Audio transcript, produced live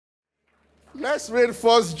Let's read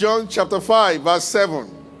 1 John chapter 5, verse 7.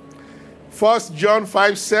 1 John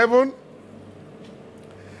 5, 7.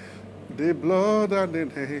 The blood and the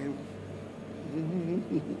name.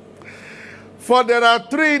 For there are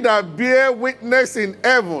three that bear witness in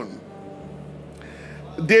heaven: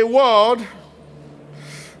 the Word,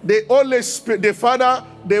 the Holy Spirit, the Father,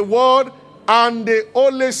 the Word, and the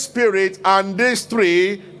Holy Spirit, and these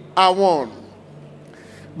three are one.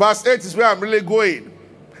 Verse 8 is where I'm really going.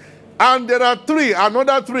 And there are three,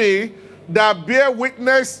 another three, that bear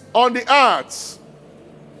witness on the earth: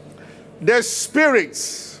 the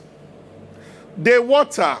Spirit, the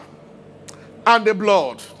water, and the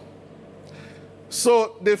blood.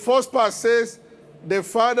 So the first part says the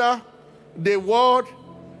Father, the Word,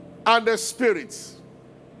 and the Spirit.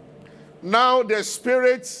 Now the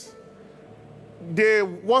Spirit, the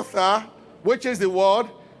water, which is the Word,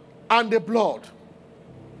 and the blood.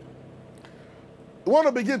 We want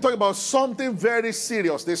to begin talking about something very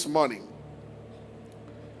serious this morning.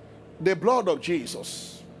 The blood of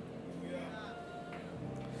Jesus.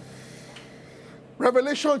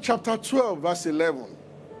 Revelation chapter 12, verse 11.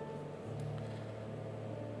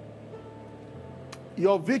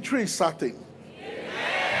 Your victory is certain.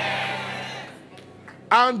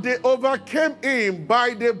 And they overcame him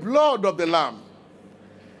by the blood of the Lamb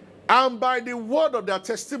and by the word of their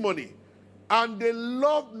testimony, and they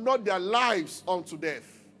loved not their lives unto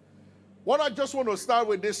death. What I just want to start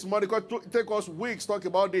with this morning, because it take us weeks talking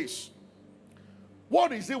about this.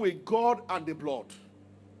 What is it with God and the blood?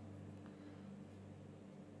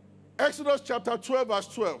 Exodus chapter 12, verse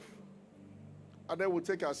 12. And then we'll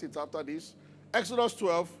take our seats after this. Exodus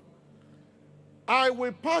 12. I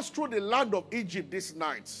will pass through the land of Egypt this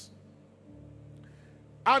night,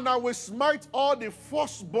 and I will smite all the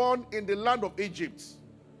firstborn in the land of Egypt,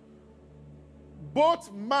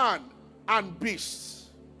 both man and beast,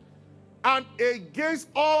 and against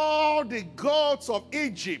all the gods of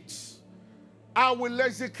Egypt I will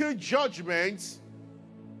execute judgment.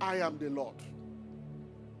 I am the Lord.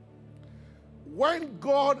 When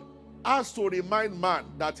God has to remind man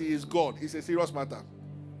that he is God, it's a serious matter.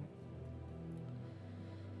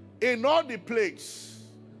 In all the plagues,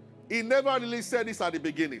 he never really said this at the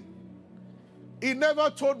beginning. He never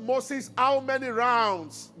told Moses how many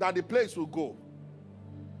rounds that the plagues will go.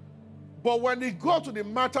 But when he got to the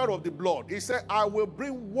matter of the blood, he said, I will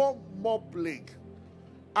bring one more plague.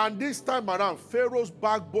 And this time around, Pharaoh's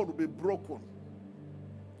backbone will be broken.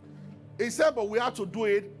 He said, but we have to do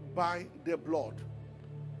it by the blood.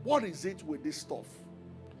 What is it with this stuff?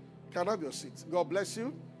 Can I have your seat? God bless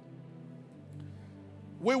you.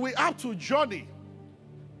 We will have to journey.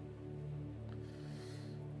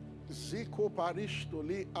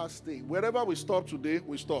 Wherever we stop today,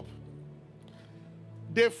 we stop.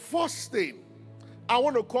 The first thing I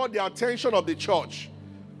want to call the attention of the church,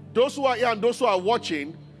 those who are here and those who are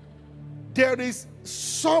watching, there is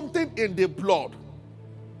something in the blood.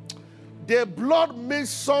 The blood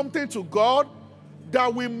means something to God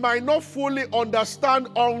that we might not fully understand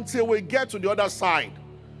until we get to the other side.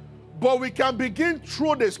 But we can begin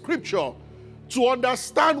through the scripture to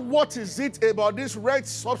understand what is it about this red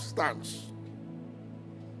substance.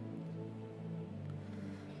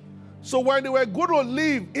 So when they were going to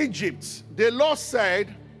leave Egypt, the Lord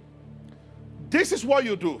said, this is what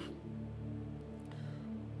you do.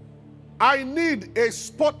 I need a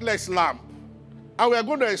spotless lamb. And we are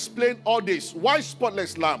going to explain all this. Why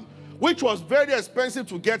spotless lamb? Which was very expensive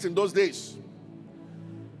to get in those days.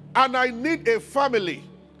 And I need a family.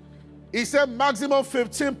 He said maximum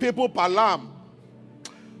 15 people per lamb.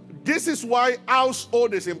 This is why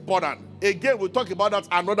household is important. Again, we'll talk about that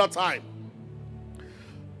another time.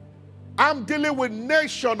 I'm dealing with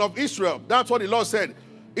nation of Israel. That's what the Lord said.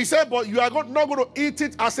 He said, but you are not going to eat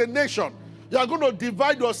it as a nation. You are going to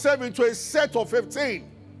divide yourself into a set of 15.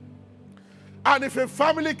 And if a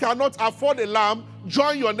family cannot afford a lamb,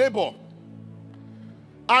 join your neighbor.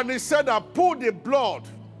 And he said that put the blood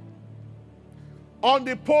on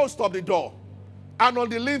the post of the door and on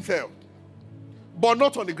the lintel, but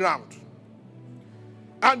not on the ground.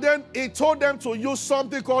 And then he told them to use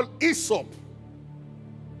something called hyssop.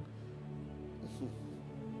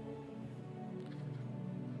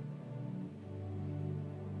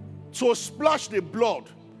 To splash the blood,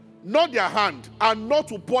 not their hand, and not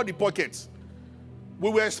to pour the pockets. We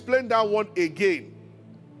will explain that one again,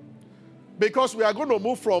 because we are going to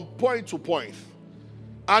move from point to point.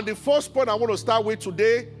 And the first point I want to start with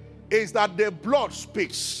today is that the blood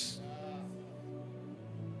speaks.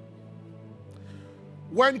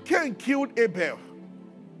 When Cain killed Abel,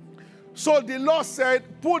 so the Lord said,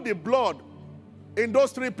 put the blood in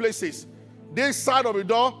those three places. this side of the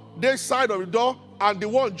door, this side of the door, and the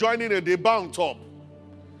one joining it, they bound top.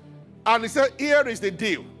 And he said, here is the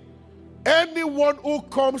deal. Anyone who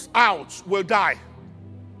comes out will die.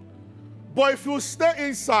 But if you stay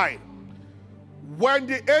inside, when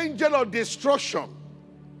the angel of destruction,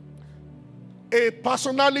 a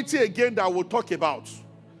personality again that we'll talk about,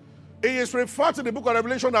 it is referred to in the book of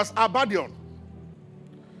Revelation as Abaddon,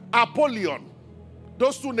 Apollyon,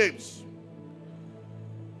 those two names.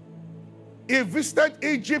 He visited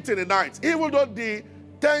Egypt in the night. Even though the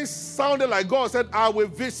tent sounded like God said, I will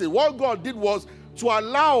visit. What God did was to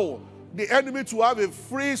allow the enemy to have a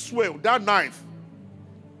free swim that night.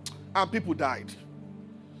 And people died.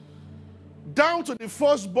 Down to the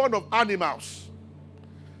firstborn of animals.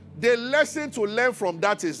 The lesson to learn from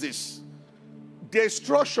that is this.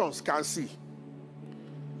 Destructions can see.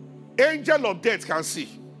 Angel of death can see.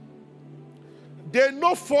 They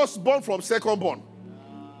know firstborn from secondborn.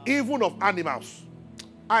 Even of animals.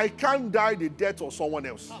 I can't die the death of someone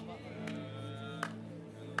else.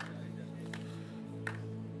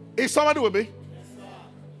 Is somebody with me?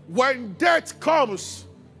 When death comes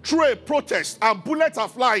through a protest and bullets are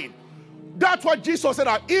flying, that's what Jesus said,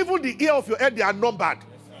 that even the ear of your head, they are numbered.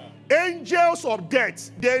 Angels of death,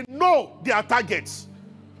 they know their targets.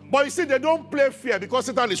 But you see, they don't play fair because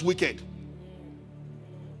Satan is wicked.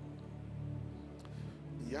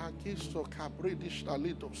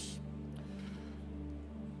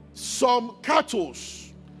 Some cattle,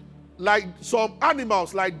 like some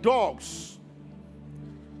animals, like dogs,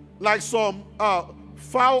 like some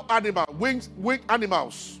fowl animal, winged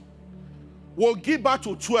animals, will give birth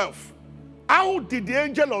to 12. How did the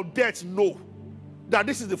angel of death know that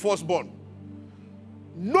this is the firstborn?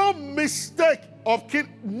 No mistake of kill.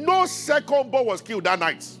 No secondborn was killed that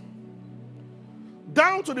night.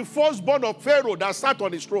 Down to the firstborn of Pharaoh that sat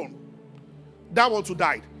on his throne. That one too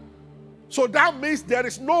died. So that means there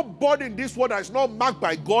is nobody in this world that is not marked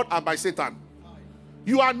by God and by Satan.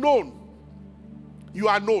 You are known. You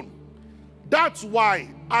are known. That's why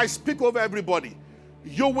I speak over everybody.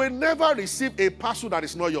 You will never receive a parcel that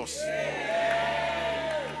is not yours.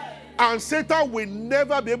 And Satan will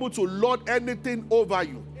never be able to lord anything over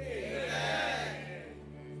you.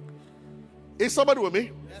 Is somebody with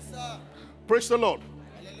me? Yes, sir. Praise the Lord.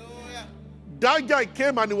 Hallelujah. That guy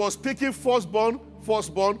came and he was speaking firstborn,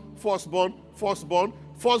 firstborn, firstborn, firstborn,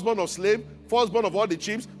 firstborn of slave, firstborn of all the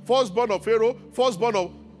chiefs, firstborn of Pharaoh, firstborn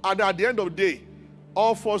of... And at the end of the day,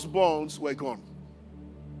 all firstborns were gone.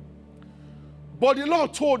 But the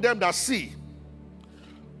Lord told them that, see,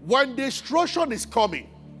 when destruction is coming,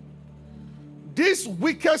 these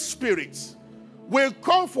wicked spirits will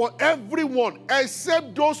come for everyone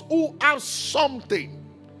except those who have something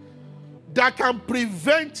that can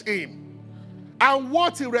prevent him. And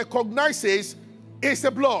what he recognizes is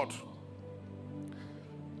the blood.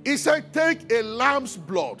 He said, take a lamb's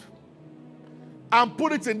blood and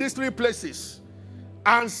put it in these 3 places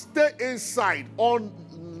and stay inside all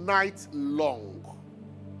night long.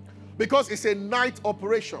 Because it's a night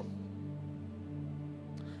operation.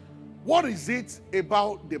 What is it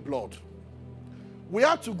about the blood? We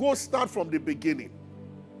have to go start from the beginning.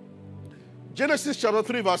 Genesis chapter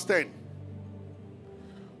 3 verse 10.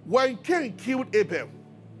 When Cain killed Abel,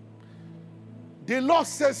 the Lord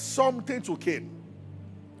says something to Cain.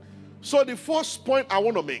 So the first point I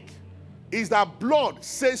want to make is that blood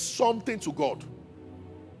says something to God.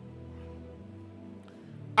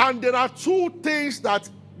 And there are 2 things that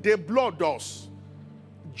the blood does.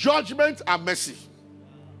 Judgment and mercy.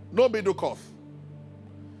 No middle course.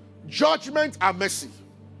 Judgment and mercy.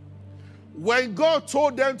 When God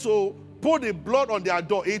told them to put the blood on their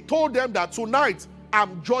door, he told them that tonight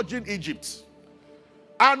I'm judging Egypt.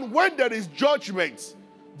 And when there is judgment,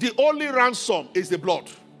 the only ransom is the blood.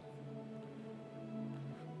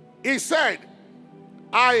 He said,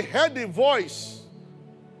 I heard the voice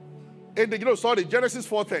in the, Genesis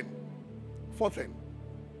 4:10. 4:10.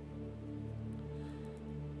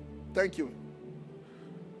 Thank you.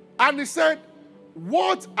 And he said,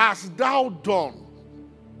 what hast thou done?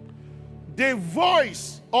 The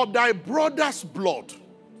voice of thy brother's blood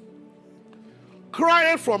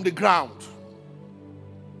cried from the ground.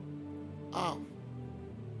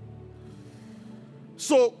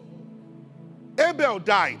 So Abel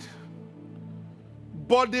died,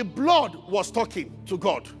 but the blood was talking to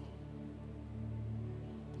God.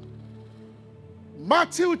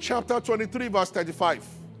 Matthew chapter 23 verse 35.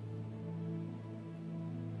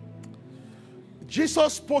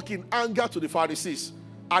 Jesus spoke in anger to the Pharisees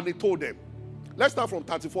and he told them. Let's start from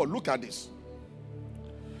 34. Look at this.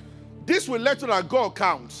 This will let you know that God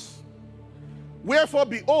counts. Wherefore,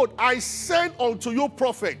 behold, I send unto you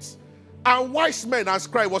prophets and wise men and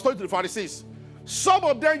scribes, was talking to the Pharisees. Some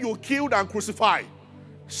of them you killed and crucified.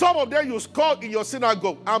 Some of them you scourged in your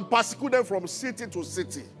synagogue and persecuted them from city to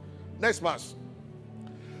city. Next verse.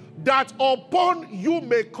 That upon you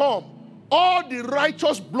may come all the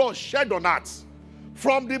righteous blood shed on earth,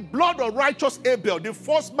 from the blood of righteous Abel, the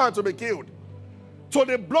first man to be killed, to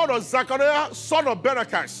the blood of Zachariah, son of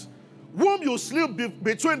Berechiah, whom you slew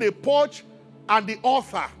between the porch and the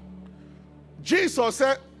altar. Jesus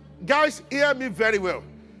said, guys, hear me very well.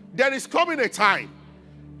 There is coming a time,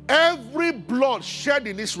 every blood shed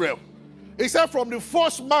in Israel, he said from the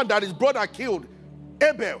first man that his brother killed,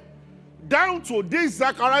 Abel, down to this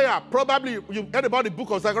Zachariah, probably you heard about the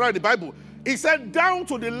book of Zachariah in the Bible, he said down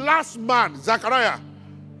to the last man, Zachariah,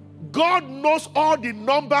 God knows all the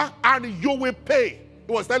number and you will pay.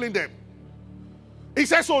 He was telling them. He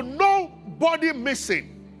said, so nobody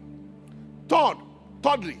missing.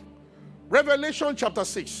 Thirdly, Revelation chapter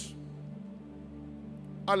 6.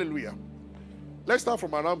 Hallelujah. Let's start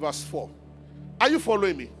from around verse 4. Are you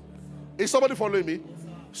following me? Is somebody following me?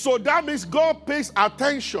 So that means God pays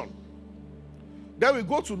attention. Then we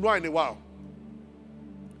go to Noah in a while.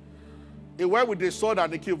 He went with the sword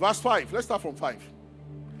and the kill. Verse 5. Let's start from 5.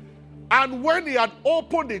 And when he had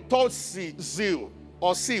opened the third seal,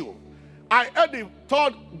 I heard the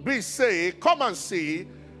third beast say, come and see.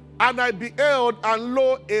 And I beheld, and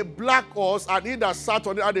lo, a black horse, and he that sat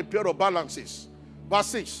on it had a pair of balances. Verse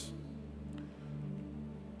 6.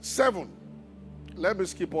 7. Let me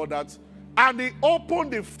skip all that. And he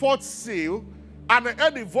opened the fourth seal, and I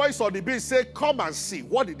heard the voice of the beast say, come and see.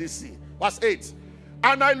 What did he see? Verse 8.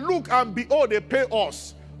 And I look, and behold, a pale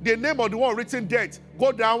horse. The name of the one written dead.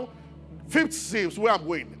 Go down. Fifth seal is where I'm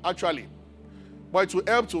going, actually. But it will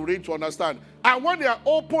help to read, to understand. And when they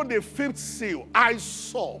opened the fifth seal, I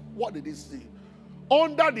saw, what did he see?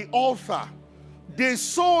 Under the altar, the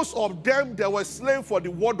souls of them that were slain for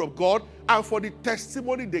the word of God and for the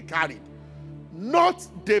testimony they carried. Not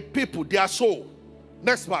the people, their soul.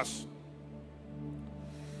 Next verse.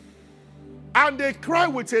 And they cried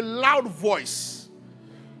with a loud voice.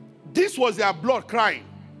 This was their blood crying,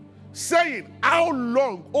 saying, how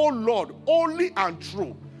long, O Lord, holy and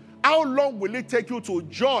true, how long will it take you to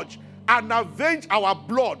judge and avenge our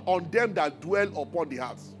blood on them that dwell upon the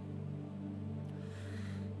earth?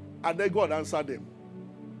 And then God answered them.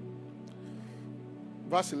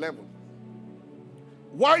 Verse 11.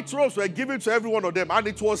 White robes were given to every one of them, and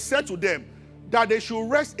it was said to them that they should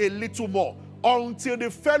rest a little more until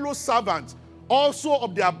the fellow servants also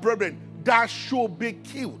of their brethren that should be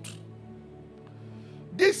killed.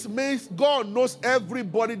 This means God knows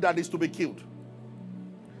everybody that is to be killed.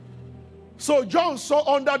 So John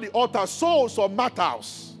saw under the altar souls of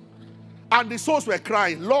martyrs, and the souls were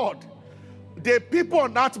crying, Lord, the people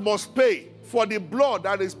on earth must pay for the blood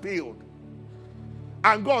that is spilled.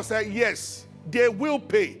 And God said, yes, they will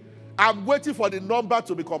pay. I'm waiting for the number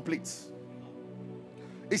to be complete.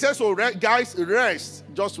 He says, so guys, rest,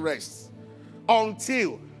 just rest.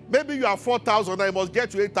 Until, maybe you are 4,000, now you must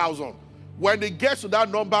get to 8,000. When it gets to that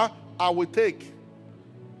number, I will take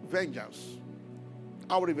vengeance.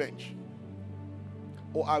 I will revenge.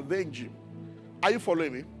 Or avenge him. Are you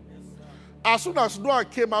following me? Yes, sir. As soon as Noah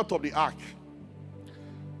came out of the ark,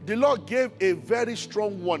 the Lord gave a very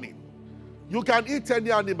strong warning. You can eat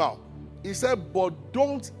any animal. He said, but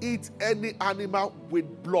don't eat any animal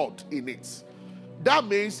with blood in it. That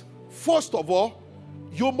means, first of all,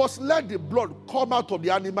 you must let the blood come out of the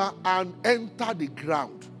animal and enter the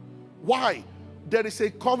ground. Why? There is a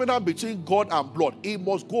covenant between God and blood. It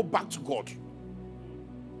must go back to God.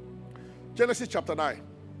 Genesis chapter 9.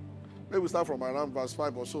 Maybe we start from around verse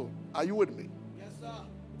 5 or so. Are you with me? Yes, sir.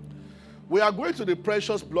 We are going to the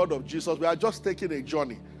precious blood of Jesus. We are just taking a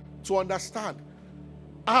journey to understand.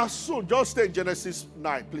 As soon, just stay in Genesis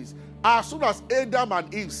 9, please. As soon as Adam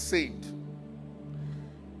and Eve sinned,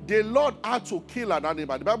 the Lord had to kill an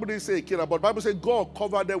animal. The Bible didn't say kill, but the Bible said God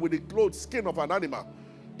covered them with the clothes, skin of an animal.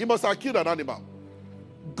 He must have killed an animal.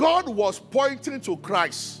 God was pointing to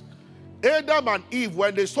Christ. Adam and Eve,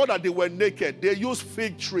 when they saw that they were naked, they used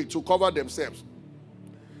fig tree to cover themselves.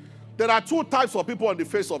 There are two types of people on the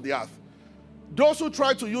face of the earth. Those who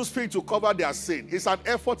try to use fig to cover their sin, it's an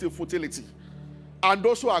effort in futility. And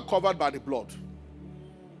those who are covered by the blood.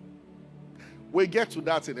 We'll get to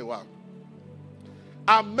that in a while.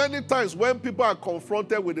 And many times when people are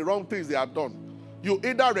confronted with the wrong things they have done, you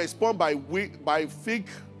either respond by fig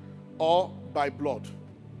or by blood.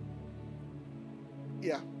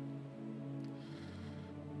 Yeah.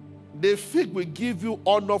 The fig will give you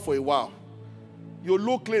honor for a while. You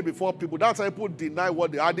look clean before people. That's why people deny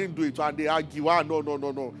what I didn't do it, and they argue,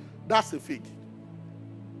 no. That's a fig.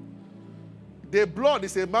 The blood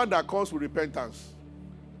is a man that comes with repentance.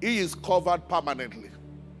 He is covered permanently.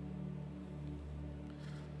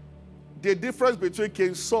 The difference between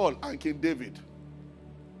King Saul and King David.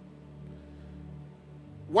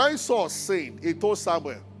 When Saul sinned, he told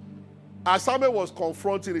Samuel. As Samuel was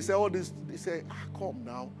confronting, he said, "Oh, this." He said, "Come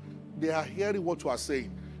now. They are hearing what you are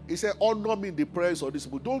saying." He said, "Honor me in the presence of these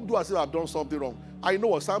people. Don't do as if I've done something wrong." I know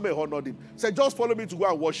what Samuel honored him. He said, "Just follow me to go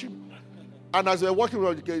and worship." And as they were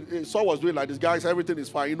walking, Saul was doing like this. Guys, everything is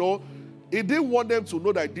fine. You know, he didn't want them to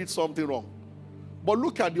know that he did something wrong. But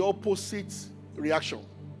look at the opposite reaction.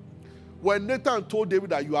 When Nathan told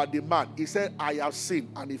David that you are the man, he said, "I have sinned,"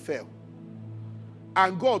 and he fell.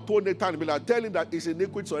 And God told Nathan, tell him that his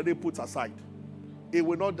iniquity is already put aside. He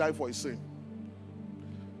will not die for his sin.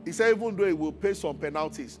 He said, even though he will pay some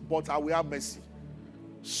penalties, but I will have mercy.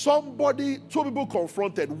 Two people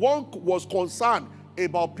confronted. One was concerned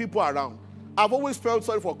about people around. I've always felt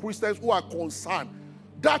sorry for Christians who are concerned.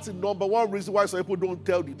 That's the number one reason why some people don't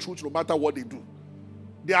tell the truth no matter what they do.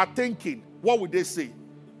 They are thinking, what would they say?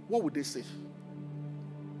 What would they say?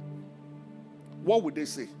 What would they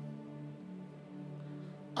say?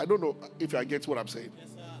 I don't know if I get what I'm saying. Yes,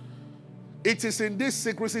 sir. It is in this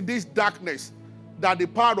secrecy, this darkness, that the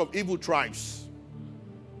power of evil thrives.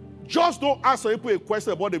 Just don't ask people a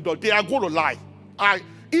question about they've done. They are going to lie.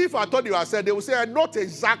 If I thought you had said, they will say, not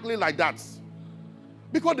exactly like that.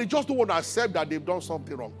 Because they just don't want to accept that they've done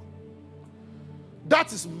something wrong.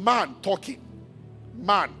 That is man talking.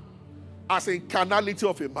 Man. As a carnality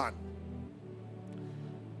of a man.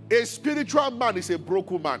 A spiritual man is a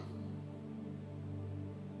broken man.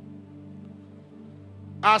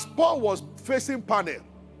 As Paul was facing panel,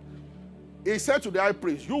 he said to the high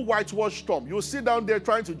priest, "You whitewashed tomb, you sit down there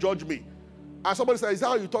trying to judge me." And somebody said, "Is that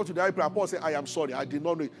how you talk to the high priest?" And Paul said, "I am sorry, I did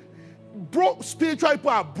not know it." Spiritual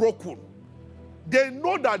people are broken. They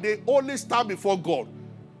know that they only stand before God.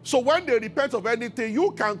 So when they repent of anything,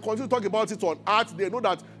 you can continue to talk about it on earth. They know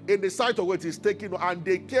that in the sight of what is taken, and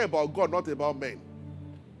they care about God, not about men.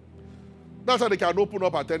 That's how they can open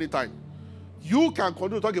up at any time. You can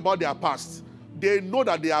continue to talk about their past. They know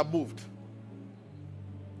that they are moved.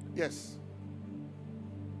 Yes.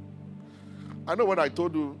 I know what I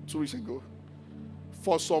told you 2 weeks ago.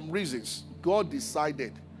 For some reasons, God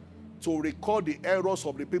decided to record the errors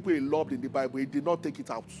of the people he loved in the Bible. He did not take it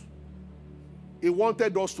out. He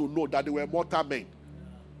wanted us to know that they were mortal men,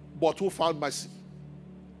 but who found mercy.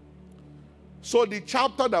 So the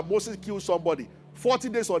chapter that Moses killed somebody, 40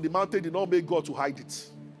 days on the mountain did not make God to hide it.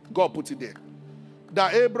 God put it there.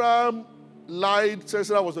 That Abraham lied, says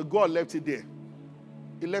that was a God, left it there.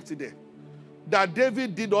 He left it there. That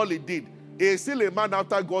David did all he did. He is still a man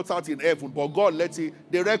after God's heart in heaven, but God let it.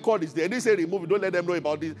 The record is there. He didn't say remove it. Don't let them know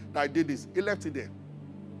about this, that I did this. He left it there.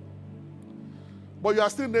 But you are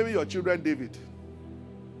still naming your children David.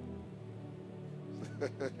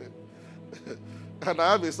 And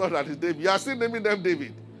I have a son that is David. You are still naming them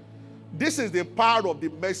David. This is the power of the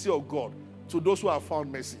mercy of God to those who have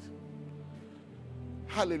found mercy.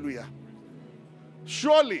 Hallelujah.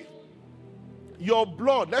 Surely, your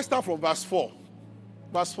blood, let's start from verse 4.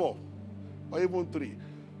 Verse 4. Or even 3.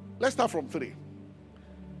 Let's start from 3.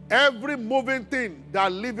 Every moving thing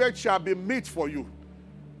that liveth shall be meat for you,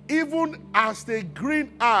 even as the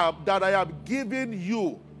green herb that I have given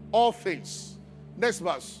you all things. Next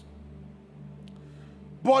verse.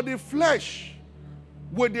 But the flesh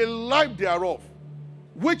with the life thereof,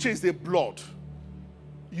 which is the blood,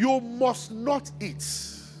 you must not eat.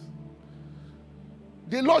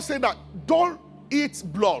 The Lord said that don't eat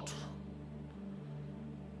blood.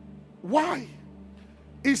 Why?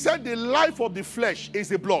 He said the life of the flesh is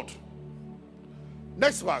the blood.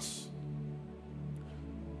 Next verse.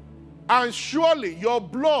 And surely your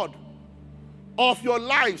blood of your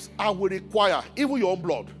lives I will require, even your own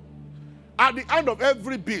blood, at the end of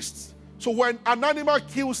every beast. So when an animal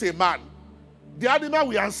kills a man, the animal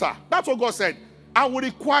will answer. That's what God said. I will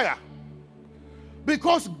require.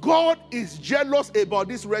 Because God is jealous about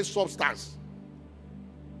this red substance.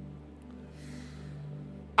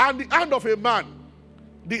 And the hand of a man,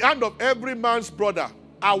 the hand of every man's brother,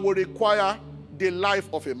 I will require the life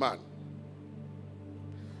of a man.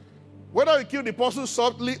 Whether you kill the person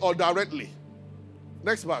softly or directly.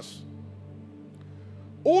 Next verse.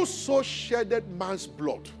 Whoso shedded man's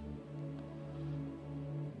blood.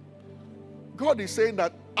 God is saying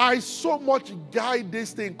that I so much guide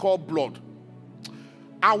this thing called blood.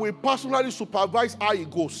 I will personally supervise how it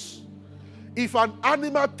goes. If an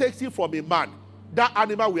animal takes it from a man, that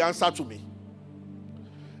animal will answer to me.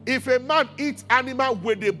 If a man eats animal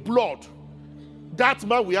with the blood, that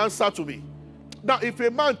man will answer to me. Now, if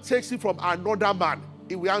a man takes it from another man,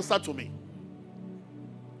 he will answer to me.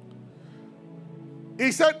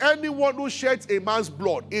 He said, anyone who sheds a man's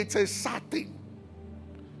blood, it's a certain,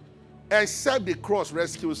 except the cross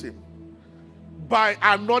rescues him. By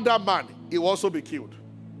another man, he will also be killed.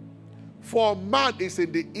 For man is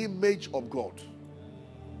in the image of God.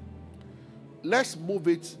 Let's move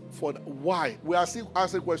it for why. We are still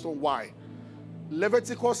asking the question why.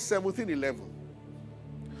 Leviticus 17:11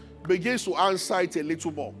 begins to answer it a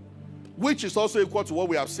little more, which is also equal to what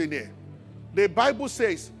we have seen here. The Bible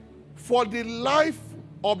says, for the life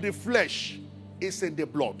of the flesh is in the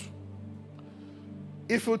blood.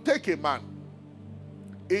 If you take a man,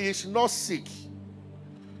 he is not sick,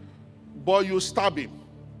 but you stab him,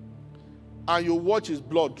 and you watch his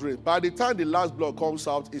blood drain. By the time the last blood comes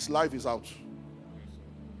out, his life is out.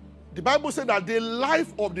 The Bible said that the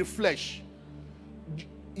life of the flesh,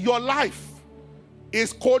 your life,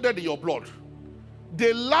 is coded in your blood.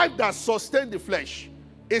 The life that sustains the flesh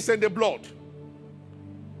is in the blood.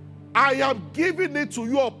 I am giving it to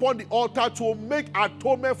you upon the altar to make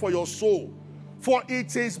atonement for your soul. For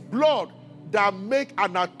it is blood that makes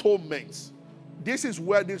an atonement. This is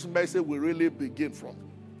where this message will really begin from.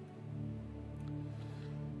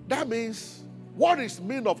 That means, what is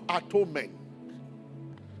mean of atonement?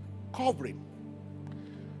 Covering.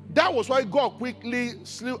 That was why God quickly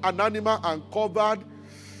slew an animal and covered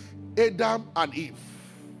Adam and Eve.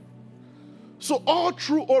 So all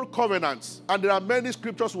through Old Covenants, and there are many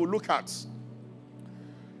scriptures we'll look at,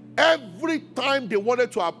 every time they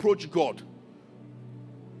wanted to approach God,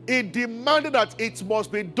 it demanded that it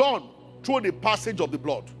must be done through the passage of the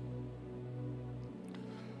blood.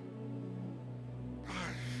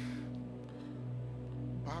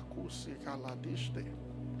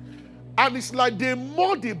 And it's like the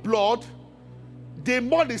more the blood, the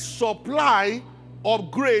more the supply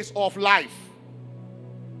of grace of life.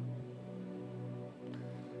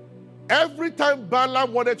 Every time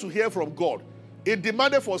Balaam wanted to hear from God, it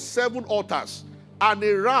demanded for 7 altars and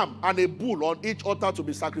a ram and a bull on each altar to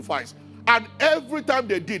be sacrificed. And every time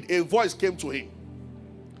they did, a voice came to him.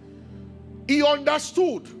 He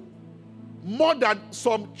understood more than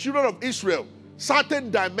some children of Israel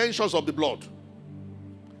certain dimensions of the blood.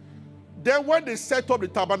 Then when they set up the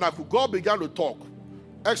tabernacle, God began to talk.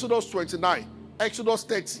 Exodus 29, Exodus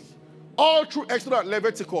 30, all through Exodus and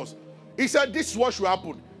Leviticus. He said, this is what should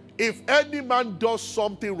happen. If any man does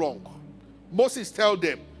something wrong, Moses tell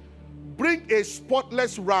them, bring a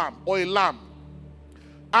spotless ram or a lamb,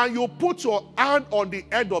 and you put your hand on the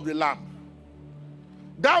head of the lamb.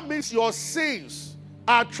 That means your sins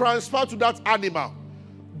are transferred to that animal.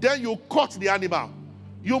 Then you cut the animal.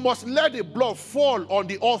 You must let the blood fall on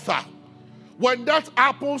the altar. When that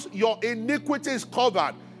happens, your iniquity is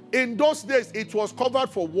covered. In those days, it was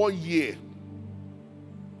covered for 1 year.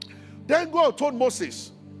 Then God told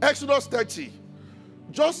Moses, Exodus 30.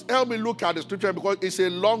 Just help me look at the scripture because it's a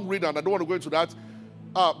long read and I don't want to go into that.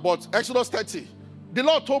 But Exodus 30. The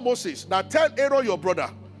Lord told Moses, now tell Aaron your brother,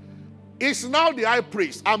 he's now the high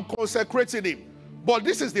priest. I'm consecrating him. But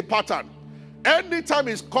this is the pattern. Anytime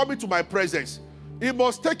he's coming to my presence, he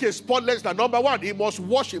must take a spotless lamb. Number one, he must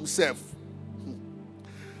wash himself.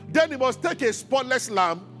 Then he must take a spotless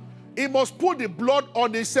lamb. He must put the blood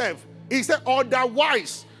on himself. He said,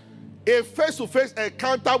 otherwise, a face-to-face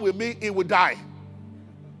encounter with me, he will die.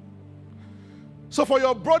 So for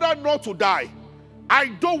your brother not to die, I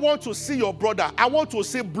don't want to see your brother. I want to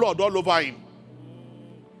see blood all over him.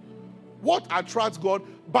 What attracts God?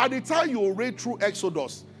 By the time you read through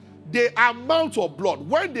Exodus, the amount of blood,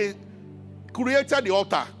 when they created the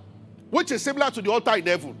altar, which is similar to the altar in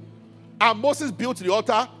heaven, and Moses built the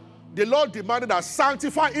altar, the Lord demanded that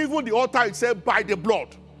sanctify even the altar itself by the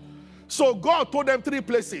blood. So God told them 3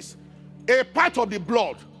 places. A part of the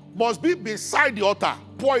blood must be beside the altar,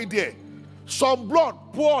 pour it there. Some blood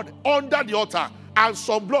poured under the altar, and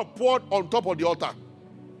some blood poured on top of the altar.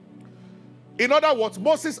 In other words,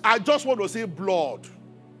 Moses, I just want to see blood.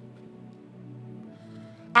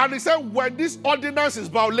 And he said, when this ordinance is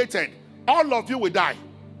violated, all of you will die.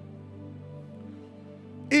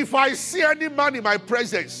 If I see any man in my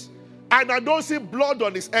presence and I don't see blood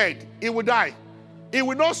on his head, he will die. He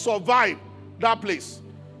will not survive that place.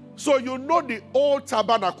 So you know the old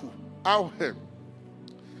tabernacle.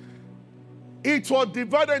 It was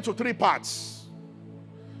divided into 3 parts.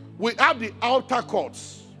 We have the outer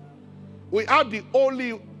courts. We have the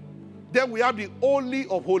holy, then we have the holy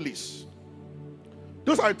of holies.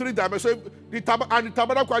 Those are the 3 dimensions. So the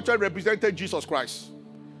tabernacle actually represented Jesus Christ.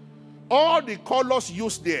 All the colors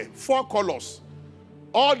used there, 4 colors.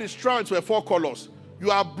 All the strands were 4 colors. You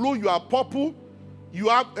have blue, you have purple, you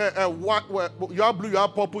have white, you have blue, you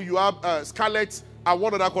have purple, you have scarlet, and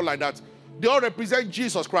one other color like that. They all represent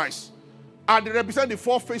Jesus Christ. And they represent the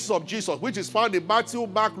four faces of Jesus, which is found in Matthew,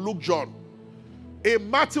 Mark, Luke, John.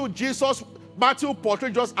 In Matthew, Matthew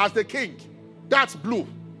portrays Jesus as the king. That's blue.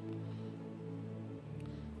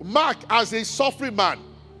 Mark as a suffering man.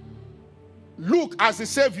 Luke as the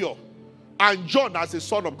savior. And John as the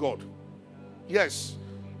son of God. Yes.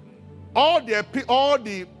 All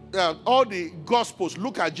the gospels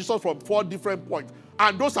look at Jesus from four different points.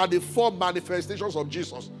 And those are the four manifestations of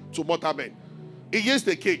Jesus to mortal men. He is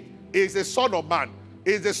the king. He is the son of man.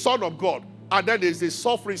 He is the son of God. And then there is the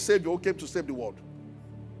suffering savior who came to save the world.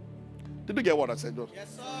 Did you get what I said, John?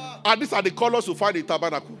 Yes, sir. And these are the colors you find in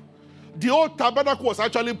tabernacle. The old tabernacle was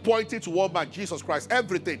actually pointing to one man, Jesus Christ.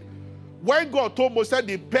 Everything. When God told Moses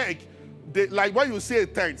the peg, like when you see a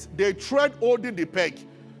tent, they tread holding the peg.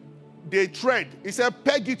 They tread. He said,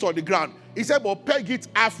 peg it on the ground. He said, but peg it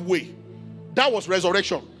halfway. That was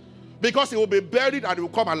resurrection. Because it will be buried and it will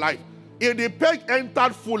come alive. If the peg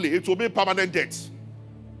entered fully, it will be permanent death.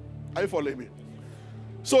 Are you following me?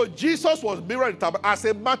 So Jesus was mirrored as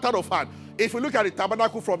a matter of fact. If you look at the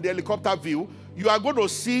tabernacle from the helicopter view, you are going to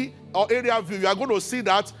see, or area view, you are going to see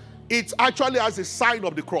that it actually has a sign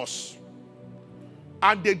of the cross.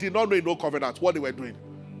 And they did not know in no covenant what they were doing.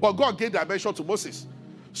 But God gave dimension to Moses.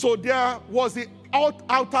 So there was the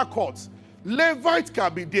outer court. Levites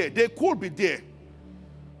can be there. They could be there.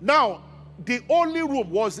 Now, the only room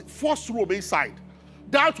was the first room inside.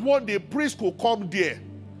 That one, the priest could come there.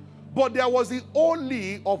 But there was the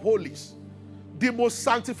Holy of Holies, the most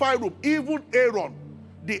sanctified room. Even Aaron,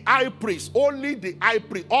 the high priest, only the high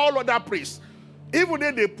priest, all other priests, even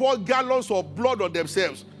if they pour gallons of blood on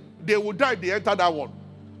themselves, they would die if they enter that one.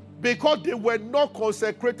 Because they were not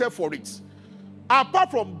consecrated for it. Apart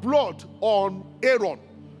from blood on Aaron,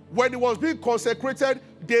 when he was being consecrated,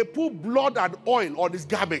 they put blood and oil on his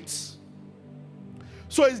garments.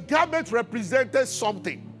 So his garment represented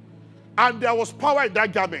something. And there was power in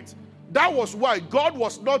that garment. That was why God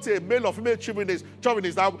was not a male or female chauvinist.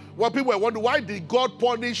 Now, when people were wondering, why did God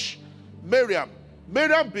punish Miriam?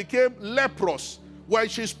 Miriam became leprous when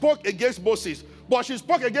she spoke against Moses. But she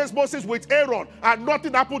spoke against Moses with Aaron, and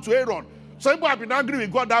nothing happened to Aaron. So people have been angry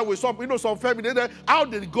with God that way. Some feminine. How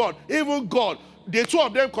did God, even God, the two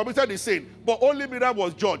of them committed the sin, but only Miriam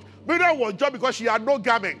was judged. Miriam was judged because she had no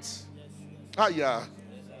garments. Yeah.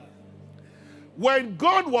 When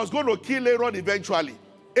God was going to kill Aaron eventually,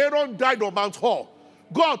 Aaron died on Mount Hor.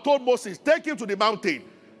 God told Moses, take him to the mountain.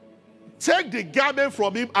 Take the garment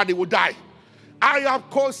from him and he will die. I have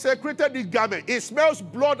consecrated this garment. It smells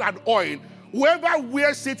blood and oil. Whoever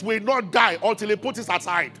wears it will not die until he puts it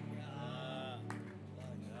aside.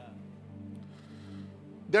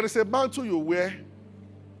 There is a mantle you wear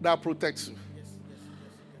that protects you.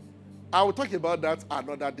 I will talk about that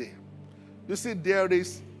another day. You see, there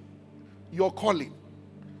is your calling.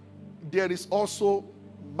 There is also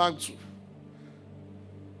mantle.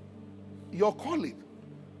 Your calling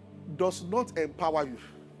does not empower you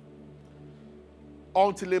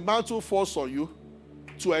until a mantle falls on you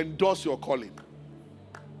to endorse your calling.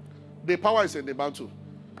 The power is in the mantle.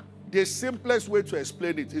 The simplest way to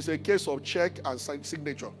explain it is a case of check and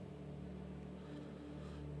signature.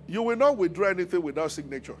 You will not withdraw anything without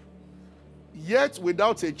signature. Yet,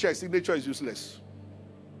 without a check, signature is useless.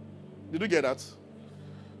 Did you get that?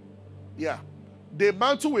 Yeah. The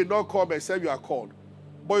mantle will not come except you are called.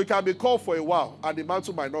 But you can be called for a while, and the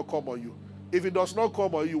mantle might not come on you. If it does not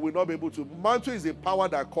come on you, you will not be able to. Mantle is the power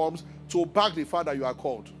that comes to back the fact that you are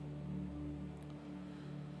called.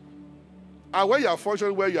 And when you are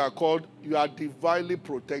functioning where you are called, you are divinely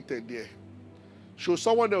protected there. Should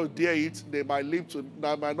someone else dare it, they might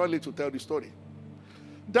not live to tell the story.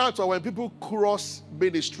 That's why when people cross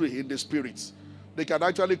ministry in the spirits, they can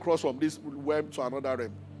actually cross from this realm to another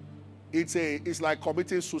realm. It's like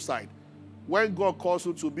committing suicide. When God calls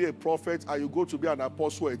you to be a prophet and you go to be an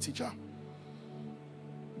apostle or a teacher,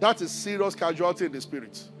 that is serious casualty in the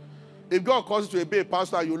spirit. If God calls you to be a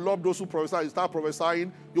pastor and you love those who prophesy and start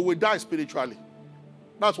prophesying, you will die spiritually.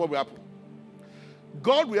 That's what will happen.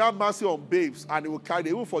 God will have mercy on babes and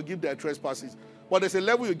He will forgive their trespasses. But there's a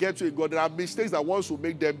level you get to in God. There are mistakes that once you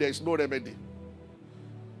make them, there is no remedy.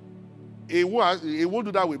 He won't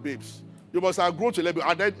do that with babes. You must have grown to a level.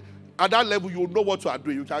 And then at that level, you know what you are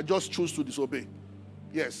doing. You can just choose to disobey.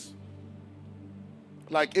 Yes.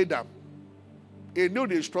 Like Adam. He knew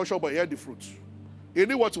the instruction, but he had the fruit. He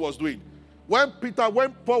knew what he was doing. When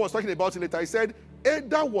Paul was talking about it later, he said,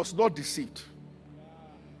 Adam was not deceived.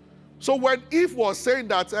 So when Eve was saying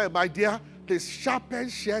that, my dear, the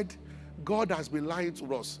sharpened shed, God has been lying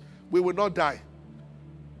to us. We will not die.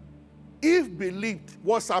 Eve believed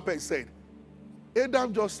what serpent said.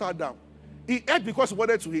 Adam just sat down. He ate because he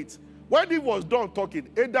wanted to eat. When he was done talking,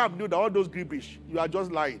 Adam knew that all those gibberish, you are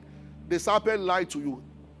just lying. The serpent lied to you.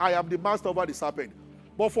 I am the master over the serpent.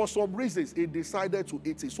 But for some reasons, he decided to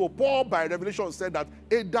eat it. So Paul, by revelation, said that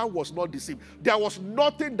Adam was not deceived. There was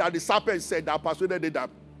nothing that the serpent said that persuaded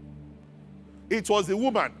Adam. It was the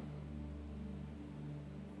woman.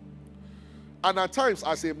 And at times,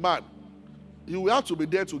 as a man, you will have to be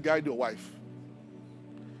there to guide your wife.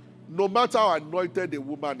 No matter how anointed the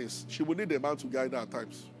woman is, she will need a man to guide her at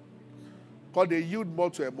times. Because they yield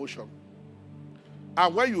more to emotion.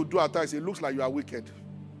 And when you do at times, it looks like you are wicked.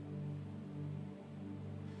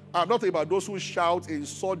 I'm not talking about those who shout,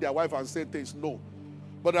 insult their wife and say things. No.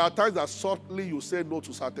 But there are times that subtly you say no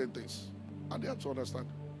to certain things. And they have to understand.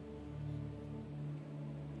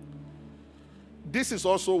 This is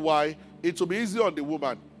also why it will be easy on the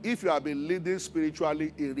woman if you have been leading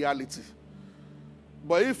spiritually in reality.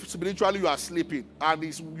 But if spiritually you are sleeping and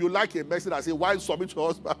you like a message that says, why submit to your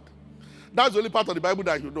husband? That's the only part of the Bible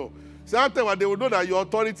that you know. Sometimes they will know that your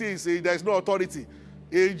authority is there is no authority.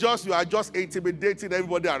 You are just intimidating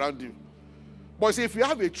everybody around you. But see, if you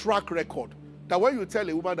have a track record, that when you tell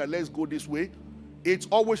a woman that let's go this way, it's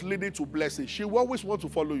always leading to blessing. She will always want to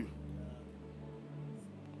follow you.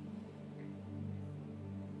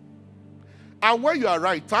 And when you are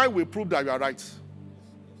right, time will prove that you are right.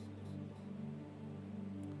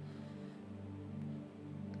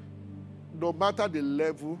 No matter the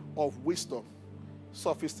level of wisdom,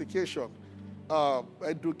 sophistication,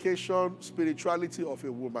 education, spirituality of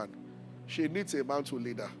a woman, she needs a man to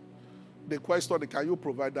lead her. The question is, can you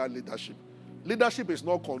provide that leadership? Leadership is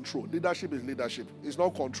not control. Leadership is leadership. It's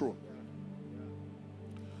not control.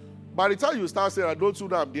 By the time you start saying, I don't know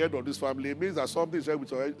that I'm the head of this family, it means that something's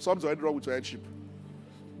already wrong with your headship.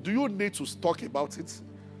 Do you need to talk about it?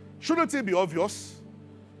 Shouldn't it be obvious?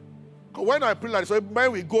 When I pray like so,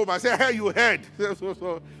 when we go, I say, hey, you head.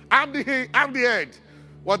 I'm the head.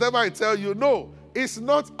 Whatever I tell you, no, it's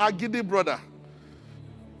not a giddy brother.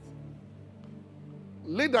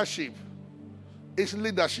 Leadership is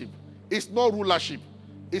leadership. It's not rulership.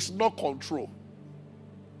 It's not control.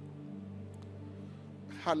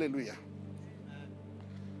 Hallelujah.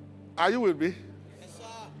 Are you with me? Yes, sir.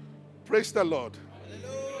 Praise the Lord.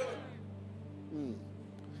 Hallelujah.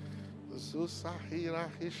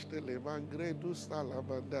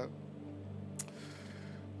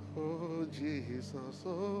 Oh, Jesus.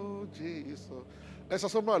 Oh, Jesus. Let's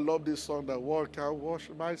also love this song that what can wash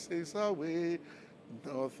my sins away.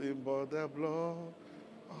 Nothing but the blood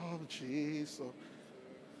of Jesus.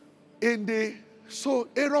 So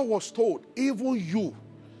Aaron was told, even you,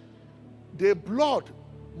 the blood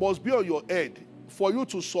must be on your head for you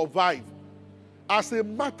to survive. As a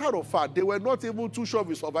matter of fact, they were not even too sure of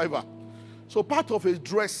his survivor. So part of his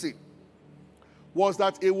dressing was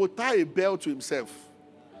that he would tie a belt to himself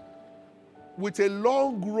with a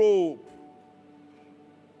long rope.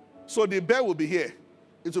 So the belt will be here.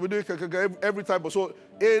 It will be doing every time. So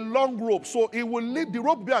a long rope. So it will lead, the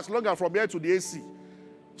rope will be as long as from here to the AC.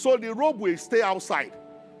 So the rope will stay outside.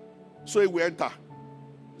 So it will enter.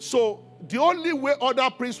 So the only way other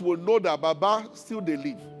priests will know that Baba still they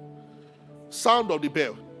live, sound of the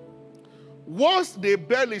bell. Once the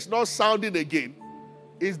bell is not sounding again,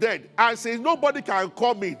 he's dead. And since nobody can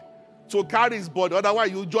come in to carry his body,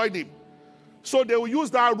 otherwise you join him. So they will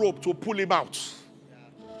use that rope to pull him out.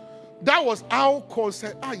 That was how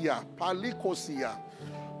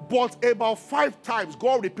But about 5 times,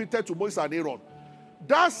 God repeated to Moses and Aaron,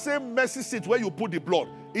 that same mercy seat where you put the blood,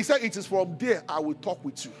 he said, it is from there I will talk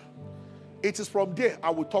with you. It is from there I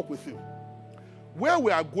will talk with you. Where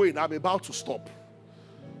we are going, I'm about to stop.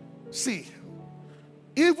 See,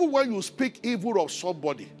 even when you speak evil of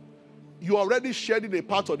somebody, you're already shedding a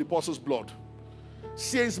part of the person's blood.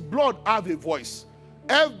 Since blood have a voice,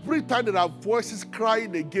 every time there are voices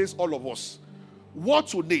crying against all of us,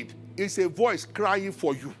 what you need is a voice crying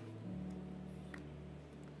for you.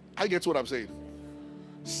 I get what I'm saying.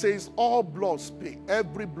 Since all blood speaks,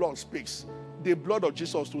 every blood speaks, the blood of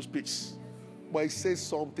Jesus too speaks. But it says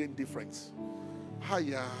something different.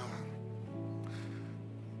 Hiya.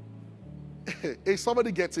 Is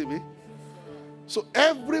somebody getting me? So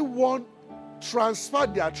everyone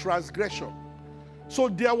transferred their transgression. So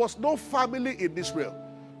there was no family in Israel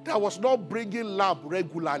that was not bringing lamb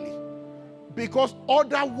regularly. Because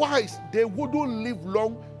otherwise, they wouldn't live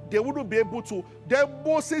long. They wouldn't be able to. Then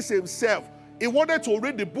Moses himself, he wanted to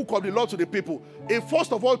read the book of the Lord to the people. He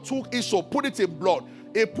first of all took Esau, put it in blood.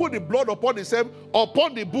 He put the blood upon himself,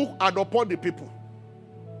 upon the book, and upon the people.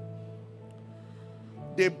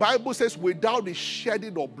 The Bible says, without the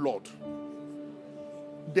shedding of blood,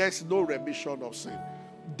 there's no remission of sin.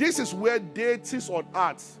 This is where deities on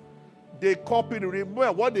earth, they copied,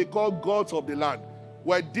 remember what they call gods of the land,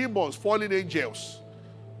 were demons, fallen angels.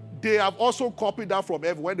 They have also copied that from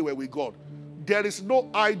heaven when they were with God. There is no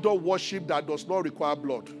idol worship that does not require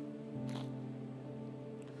blood.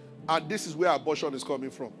 And this is where abortion is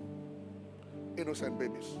coming from. Innocent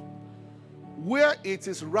babies. Where it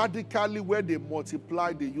is radically, where they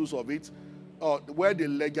multiply the use of it, where they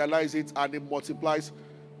legalize it and it multiplies,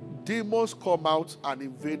 demons come out and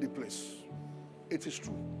invade the place. It is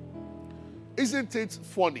true. Isn't it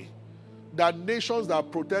funny that nations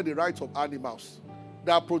that protect the rights of animals,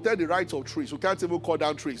 that protect the rights of trees, who can't even cut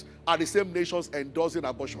down trees, are the same nations endorsing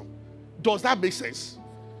abortion? Does that make sense?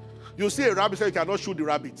 You see a rabbit say you cannot shoot the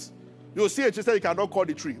rabbit. You see a tree say you cannot cut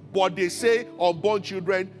the tree. But they say unborn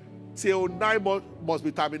children till 9 months must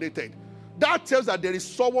be terminated. That tells that there is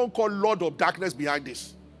someone called Lord of Darkness behind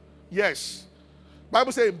this. Yes.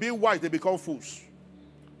 Bible says, being wise, they become fools.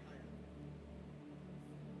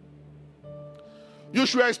 You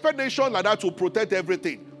should expect nations like that to protect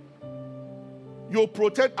everything. You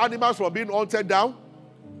protect animals from being hunted down,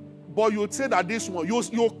 but you say that this one,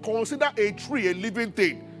 you consider a tree a living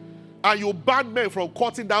thing, and you ban men from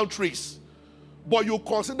cutting down trees, but you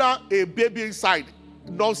consider a baby inside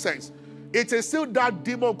nonsense. It is still that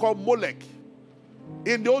demon called Molech.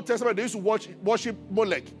 In the Old Testament, they used to worship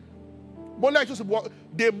Molech. Molech used to,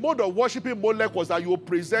 the mode of worshiping Molech was that you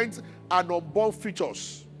present an unborn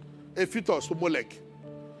fetus, a fetus to Molech.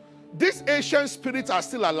 These ancient spirits are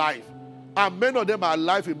still alive, and many of them are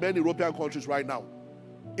alive in many European countries right now.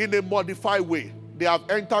 In a modified way, they have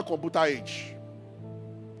entered computer age.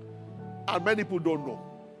 And many people don't know.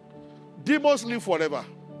 Demons live forever.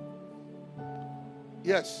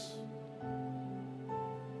 Yes.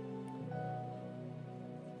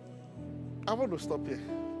 I want to stop here.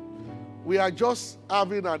 We are just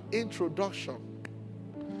having an introduction.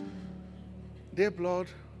 Dear blood.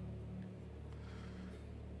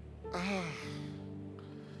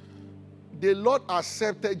 The Lord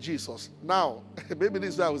accepted Jesus. Now, maybe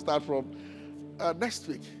this is where I will start from next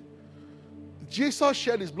week. Jesus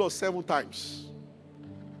shed his blood 7 times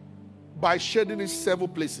by shedding it 7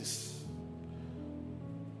 places.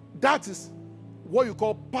 That is what you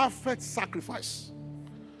call perfect sacrifice.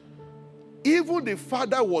 Even the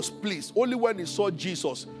Father was pleased only when he saw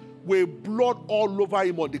Jesus with blood all over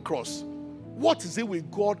him on the cross. What is it with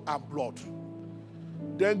God and blood?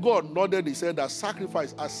 Then God nodded, he said that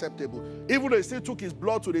sacrifice acceptable. Even though he still took his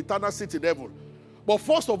blood to the eternal city in heaven. But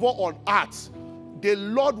first of all, on earth, the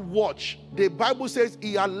Lord watched. The Bible says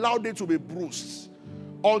he allowed it to be bruised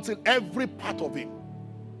until every part of him.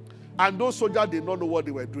 And those soldiers did not know what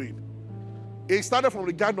they were doing. It started from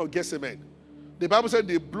the Garden of Gethsemane. The Bible said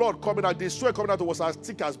the blood coming out, the sweat coming out was as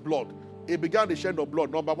thick as blood. It began the shed of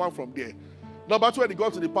blood, number 1 from there. Number 2, when he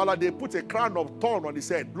got to the palace, they put a crown of thorn on his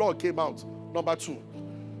head. Blood came out. Number 2.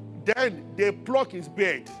 Then they plucked his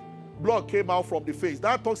beard. Blood came out from the face.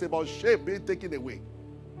 That talks about shame being taken away.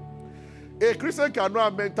 A Christian cannot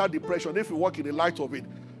have mental depression if you walk in the light of it,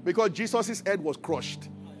 because Jesus' head was crushed.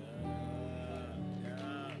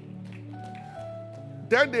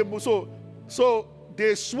 Then they so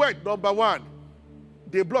they sweat, number 1.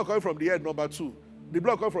 The blood coming from the head, number 2. The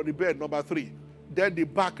blood coming from the beard, number 3. Then the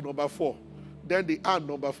back, number 4. Then the hand,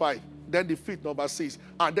 number 5. Then the feet, number 6.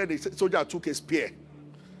 And then the soldier took a spear.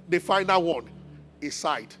 The final one, a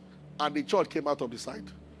side. And the church came out of the side.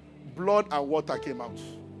 Blood and water came out.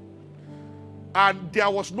 And there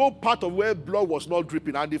was no part of where blood was not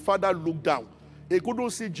dripping. And the Father looked down. He couldn't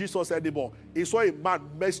see Jesus anymore. He saw a man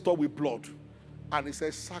messed up with blood. And he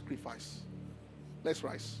said, sacrifice. Let's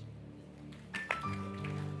rise.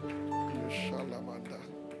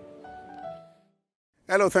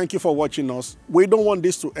 Hello, thank you for watching us. We don't want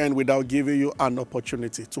this to end without giving you an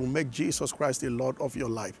opportunity to make Jesus Christ the Lord of your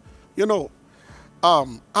life. You know,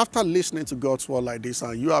 after listening to God's word like this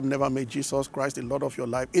and you have never made Jesus Christ the Lord of your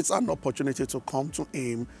life, it's an opportunity to come to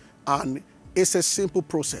him, and it's a simple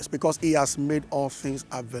process because he has made all things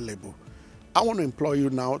available. I want to implore you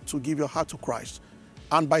now to give your heart to Christ.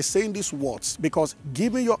 And by saying these words, because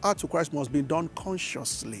giving your heart to Christ must be done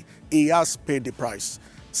consciously. He has paid the price.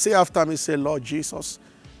 Say after me, say, Lord Jesus,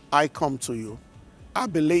 I come to you. I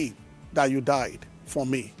believe that you died for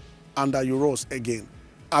me and that you rose again.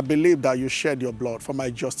 I believe that you shed your blood for my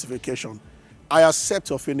justification. I accept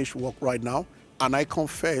your finished work right now, and I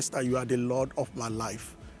confess that you are the Lord of my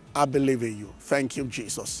life. I believe in you. Thank you,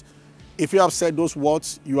 Jesus. If you have said those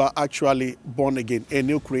words, you are actually born again, a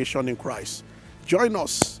new creation in Christ. Join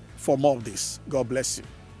us for more of this. God bless you.